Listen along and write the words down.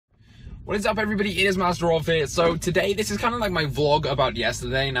What is up, everybody? It is Master of here. So today, this is kind of like my vlog about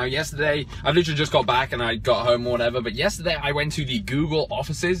yesterday. Now, yesterday, I've literally just got back and I got home or whatever, but yesterday I went to the Google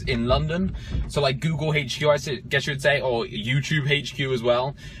offices in London. So like Google HQ, I guess you would say, or YouTube HQ as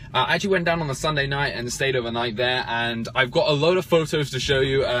well. I actually went down on the Sunday night and stayed overnight there, and I've got a load of photos to show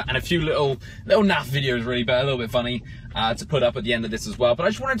you and a few little naff videos really, but a little bit funny to put up at the end of this as well. But I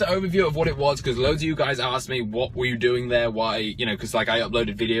just wanted to overview of what it was, because loads of you guys asked me, what were you doing there? Why, you know, because like I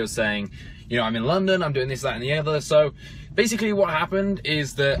uploaded videos saying, you know, I'm in London, I'm doing this, that, and the other. So basically what happened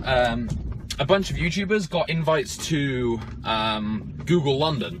is that a bunch of YouTubers got invites to Google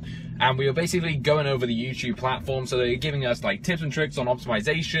London, and we were basically going over the YouTube platform. So they're giving us like tips and tricks on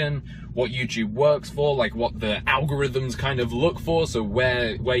optimization, what YouTube works for, like what the algorithms kind of look for. So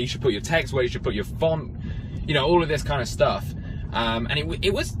where you should put your text, where you should put your font, you know, all of this kind of stuff. And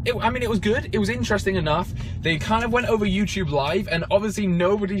it was good. It was interesting enough. They kind of went over YouTube Live, and obviously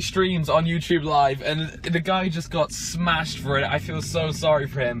nobody streams on YouTube Live, and the guy just got smashed for it. I feel so sorry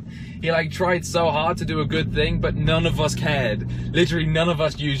for him. He like tried so hard to do a good thing, but none of us cared. Literally none of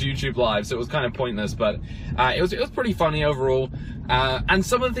us use YouTube Live, so it was kind of pointless, but it was pretty funny overall. And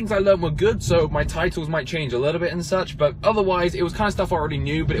some of the things I learned were good, so my titles might change a little bit and such, but otherwise it was kind of stuff I already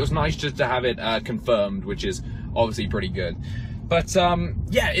knew, but it was nice just to have it confirmed, which is obviously pretty good. But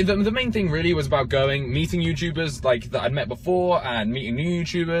yeah, the main thing really was about meeting YouTubers like that I'd met before, and meeting new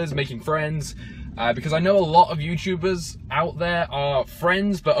YouTubers, making friends. Because I know a lot of YouTubers out there are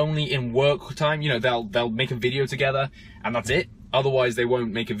friends, but only in work time. You know, they'll make a video together, and that's it. Otherwise, they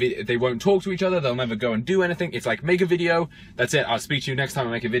won't make a video. They won't talk to each other. They'll never go and do anything. It's like, make a video. That's it. I'll speak to you next time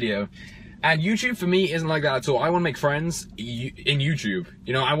I make a video. And YouTube for me isn't like that at all. I want to make friends in YouTube.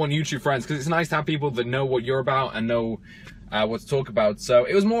 You know, I want YouTube friends because it's nice to have people that know what you're about and know what to talk about. So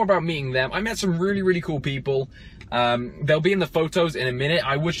it was more about meeting them. I met some really, really cool people. They'll be in the photos in a minute.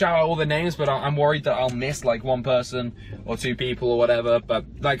 I would shout out all the names, but I'm worried that I'll miss like one person or two people or whatever. But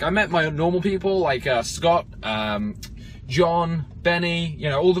like, I met my normal people like Scott, John, Benny, you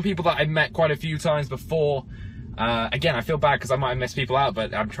know, all the people that I've met quite a few times before. Again, I feel bad because I might have missed people out,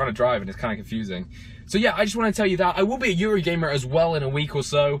 but I'm trying to drive and it's kind of confusing. So yeah, I just want to tell you that I will be a Eurogamer as well in a week or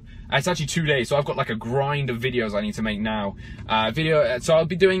so. It's actually 2 days, so I've got like a grind of videos I need to make now. So I'll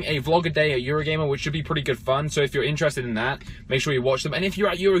be doing a vlog a day at Eurogamer, which should be pretty good fun. So if you're interested in that, make sure you watch them. And if you're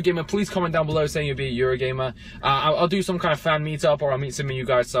at Eurogamer, please comment down below saying you'll be a Eurogamer. I'll do some kind of fan meetup, or I'll meet some of you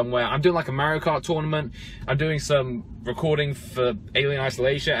guys somewhere. I'm doing like a Mario Kart tournament. I'm doing some recording for Alien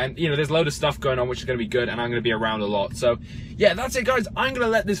Isolation, and you know, there's a load of stuff going on which is going to be good, and I'm going to be around a lot. So yeah, that's it guys. I'm going to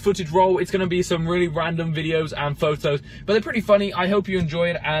let this footage roll. It's going to be some really random videos and photos, but they're pretty funny. I hope you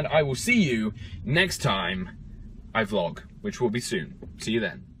enjoy it, and I will see you next time I vlog, which will be soon. See you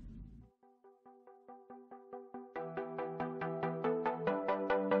then.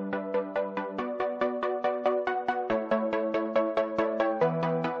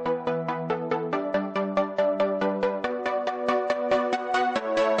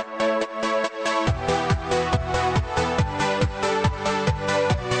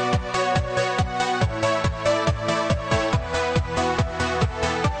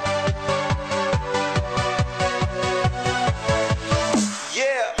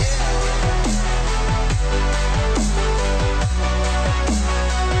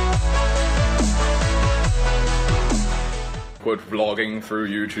 Vlogging through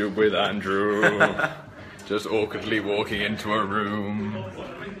YouTube with Andrew. Just awkwardly walking into a room.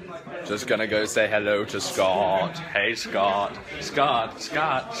 Just gonna go say hello to Scott. Hey Scott. Scotty.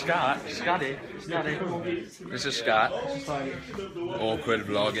 This is Scott. Awkward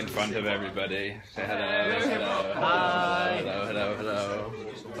vlog in front of everybody. Say hello. Hi.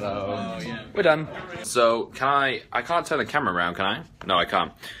 Hello. We're done. So I can't turn the camera around, can I? No, I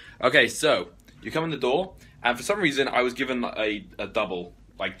can't. Okay, so you come in the door, and for some reason I was given a double,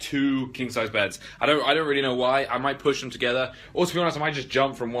 like 2 king-size beds. I don't really know why. I might push them together, or to be honest, I might just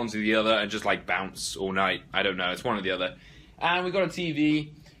jump from one to the other and just like bounce all night. I don't know. It's one or the other. And we got a TV.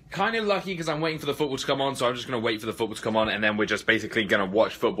 Kind of lucky because I'm waiting for the football to come on, so I'm just going to wait for the football to come on, and then we're just basically going to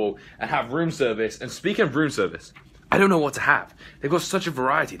watch football and have room service. And speaking of room service, I don't know what to have. They've got such a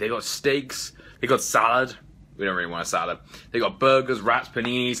variety. They got steaks. They got salad. We don't really want a salad. They got burgers, wraps,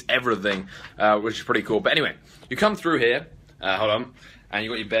 paninis, everything, which is pretty cool. But anyway, you come through here, hold on, and you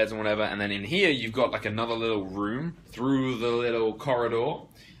got your beds and whatever, and then in here you've got like another little room through the little corridor.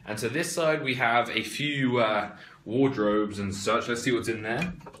 And to this side we have a few wardrobes and such. Let's see what's in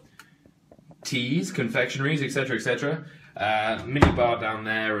there. Teas, confectionaries, etc., etc. Mini bar down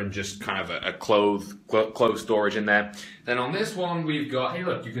there, and just kind of a clothes storage in there. Then on this one we've got, hey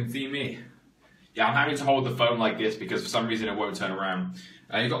look, you can see me. Yeah, I'm having to hold the phone like this because for some reason it won't turn around.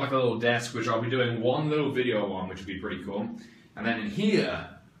 You've got like a little desk, which I'll be doing one little video on, which would be pretty cool. And then in here,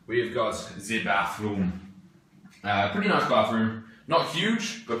 we've got the bathroom. Pretty nice bathroom. Not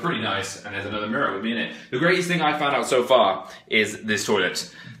huge, but pretty nice. And there's another mirror with me in it. The greatest thing I found out so far is this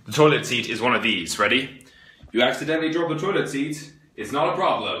toilet. The toilet seat is one of these. Ready? You accidentally drop the toilet seat, it's not a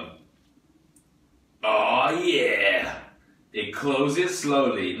problem. Oh yeah! It closes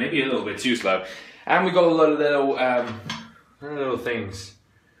slowly, maybe a little bit too slow. And we got a lot of little things.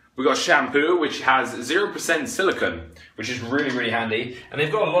 We got shampoo, which has 0% silicone, which is really, really handy. And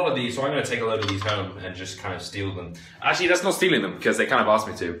they've got a lot of these, so I'm going to take a load of these home and just kind of steal them. Actually, that's not stealing them, because they kind of asked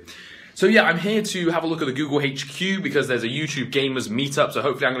me to. So yeah, I'm here to have a look at the Google HQ, because there's a YouTube gamers meetup, so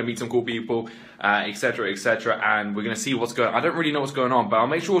hopefully I'm going to meet some cool people, etc, etc, and we're going to see what's going on. I don't really know what's going on, but I'll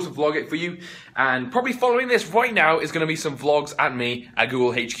make sure to vlog it for you. And probably following this right now is going to be some vlogs at me at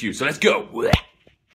Google HQ. So let's go!